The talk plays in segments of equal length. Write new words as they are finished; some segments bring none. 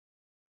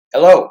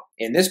Hello,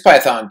 in this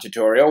Python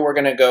tutorial we're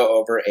going to go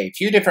over a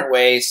few different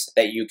ways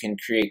that you can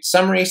create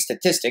summary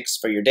statistics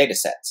for your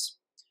datasets.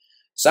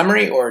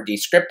 Summary or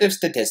descriptive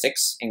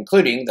statistics,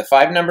 including the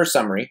 5-number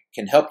summary,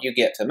 can help you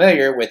get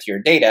familiar with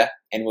your data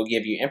and will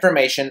give you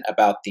information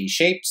about the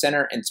shape,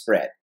 center, and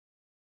spread.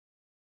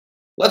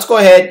 Let's go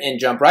ahead and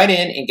jump right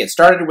in and get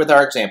started with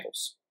our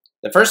examples.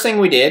 The first thing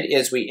we did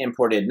is we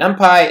imported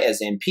numpy as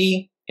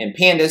np and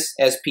pandas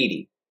as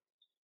pd.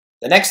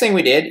 The next thing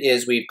we did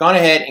is we've gone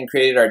ahead and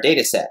created our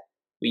data set.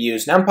 We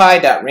use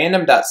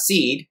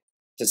numpy.random.seed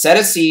to set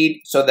a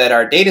seed so that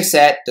our data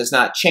set does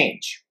not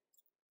change.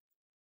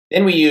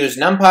 Then we use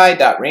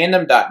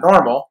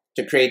numpy.random.normal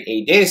to create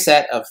a data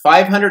set of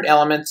 500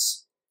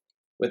 elements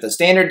with a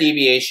standard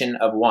deviation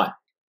of 1.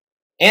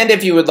 And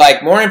if you would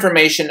like more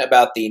information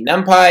about the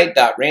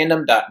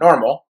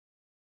numpy.random.normal,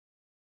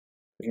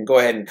 we can go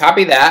ahead and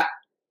copy that.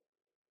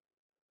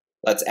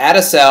 Let's add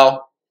a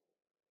cell.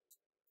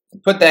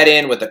 Put that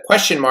in with a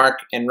question mark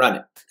and run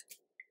it.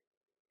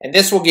 And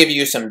this will give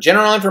you some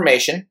general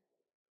information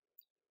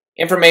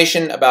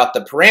about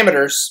the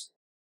parameters,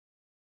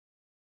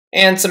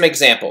 and some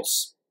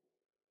examples.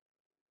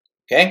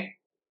 Okay?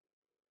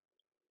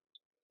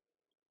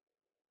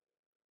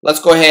 Let's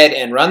go ahead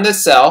and run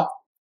this cell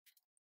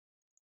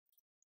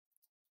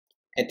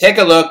and take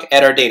a look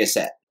at our data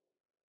set.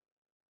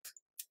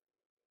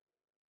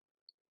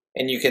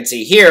 And you can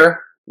see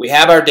here we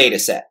have our data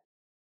set.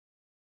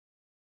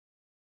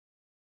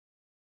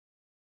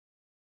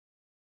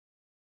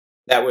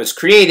 That was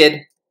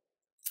created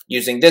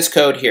using this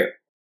code here.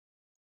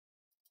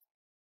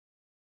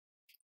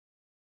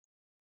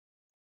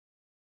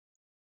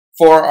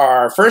 For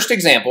our first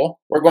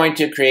example, we're going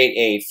to create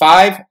a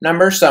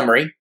 5-number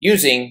summary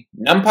using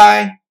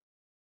numpy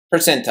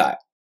percentile.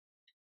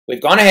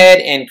 We've gone ahead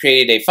and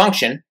created a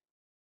function.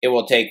 It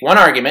will take one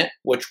argument,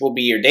 which will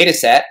be your data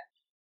set.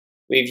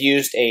 We've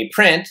used a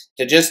print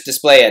to just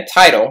display a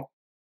title.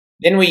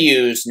 Then we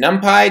use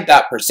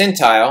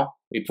numpy.percentile.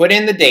 We put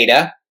in the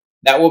data.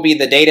 That will be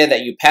the data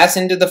that you pass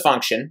into the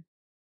function.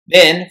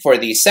 Then, for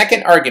the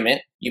second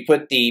argument, you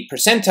put the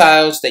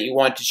percentiles that you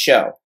want to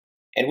show.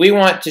 And we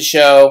want to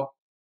show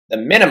the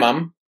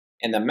minimum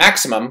and the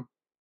maximum,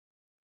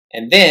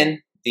 and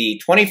then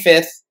the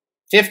 25th,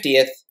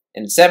 50th,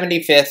 and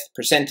 75th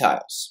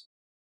percentiles.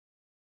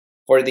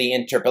 For the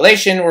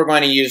interpolation, we're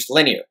going to use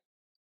linear.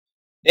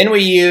 Then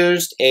we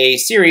used a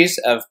series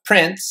of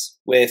prints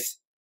with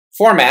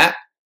format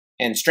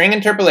and string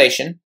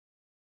interpolation.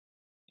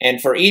 And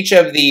for each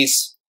of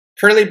these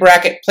curly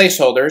bracket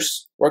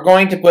placeholders, we're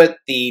going to put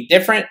the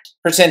different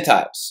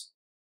percentiles.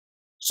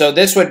 So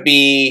this would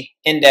be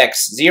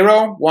index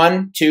 0,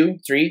 1, 2,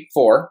 3,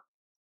 4.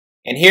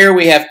 And here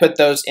we have put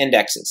those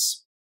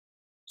indexes.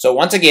 So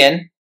once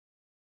again,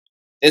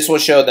 this will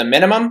show the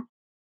minimum,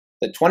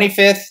 the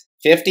 25th,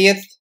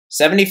 50th,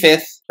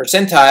 75th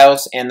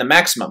percentiles, and the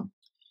maximum.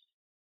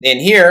 Then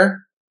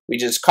here, we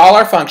just call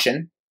our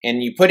function,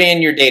 and you put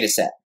in your data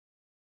set.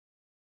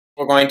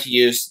 We're going to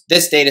use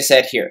this data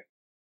set here.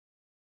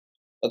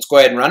 Let's go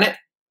ahead and run it.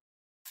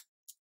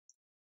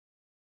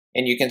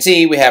 And you can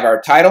see we have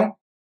our title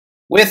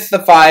with the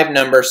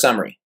 5-number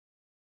summary.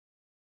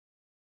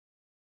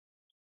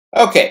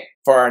 Okay,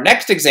 for our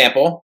next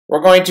example,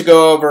 we're going to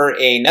go over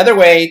another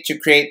way to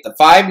create the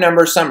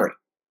 5-number summary.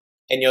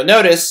 And you'll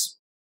notice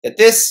that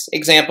this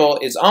example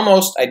is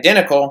almost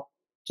identical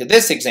to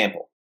this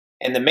example.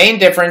 And the main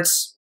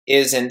difference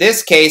is in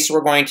this case,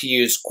 we're going to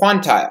use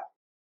Quantile.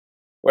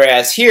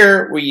 Whereas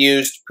here, we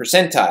used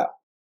percentile.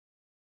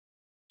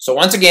 So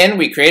once again,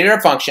 we created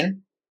our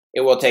function.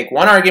 It will take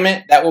one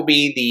argument. That will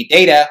be the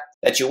data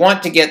that you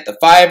want to get the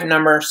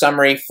 5-number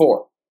summary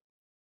for.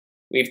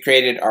 We've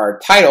created our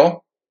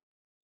title.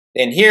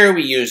 Then here,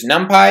 we use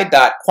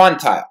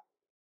numpy.quantile.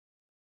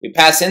 We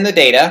pass in the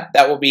data.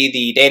 That will be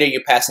the data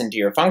you pass into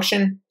your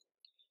function.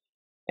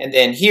 And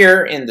then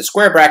here, in the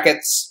square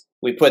brackets,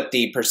 we put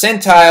the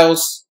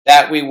percentiles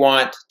that we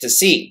want to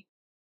see.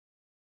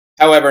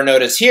 However,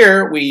 notice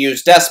here we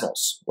use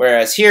decimals,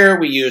 whereas here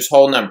we use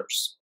whole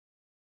numbers.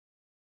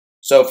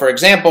 So for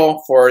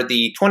example, for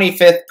the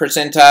 25th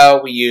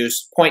percentile, we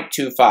use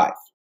 0.25.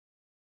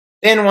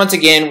 Then once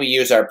again, we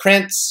use our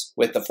prints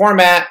with the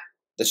format,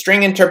 the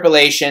string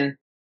interpolation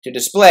to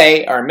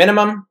display our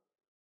minimum,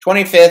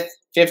 25th,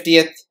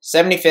 50th,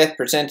 75th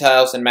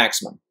percentiles, and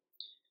maximum.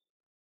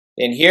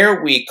 Then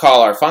here we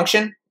call our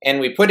function, and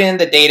we put in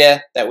the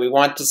data that we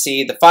want to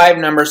see the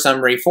 5-number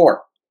summary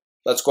for.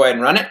 Let's go ahead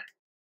and run it.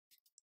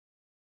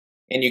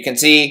 And you can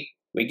see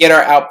we get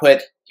our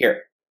output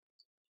here.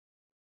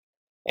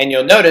 And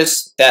you'll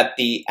notice that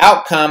the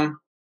outcome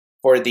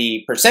for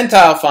the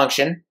percentile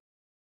function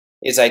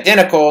is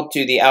identical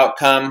to the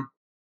outcome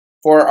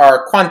for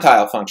our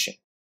quantile function.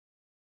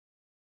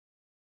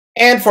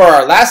 And for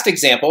our last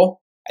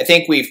example, I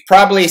think we've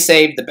probably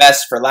saved the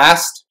best for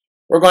last.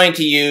 We're going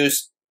to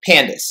use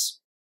pandas.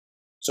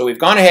 So we've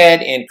gone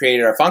ahead and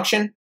created our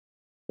function.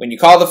 When you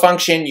call the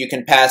function, you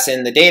can pass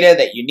in the data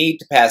that you need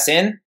to pass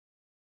in.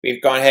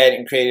 We've gone ahead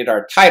and created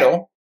our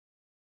title.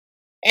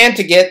 And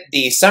to get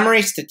the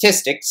summary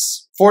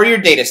statistics For your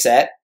data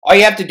set, all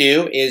you have to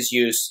do is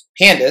use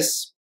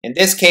pandas. In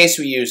this case,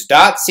 we use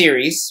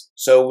 .series,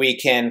 so we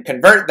can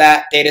convert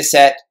that data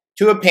set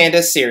to a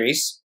pandas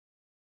series.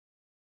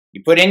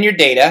 You put in your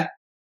data,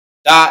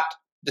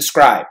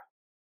 .describe.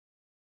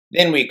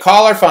 Then we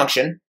call our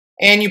function,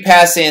 and you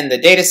pass in the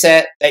data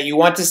set that you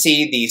want to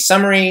see the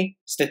summary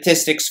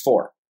statistics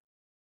for.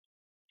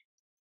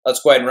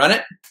 Let's go ahead and run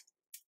it.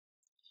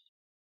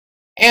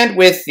 And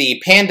with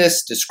the pandas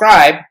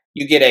describe,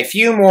 you get a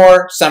few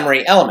more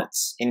summary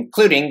elements,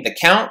 including the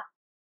count,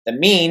 the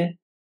mean,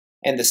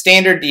 and the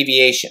standard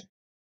deviation.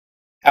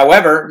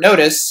 However,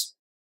 notice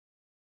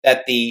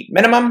that the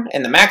minimum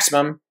and the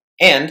maximum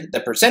and the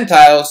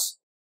percentiles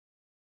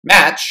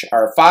match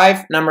our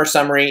 5-number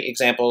summary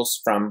examples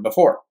from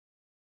before.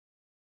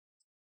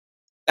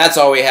 That's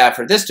all we have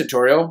for this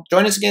tutorial.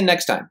 Join us again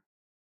next time.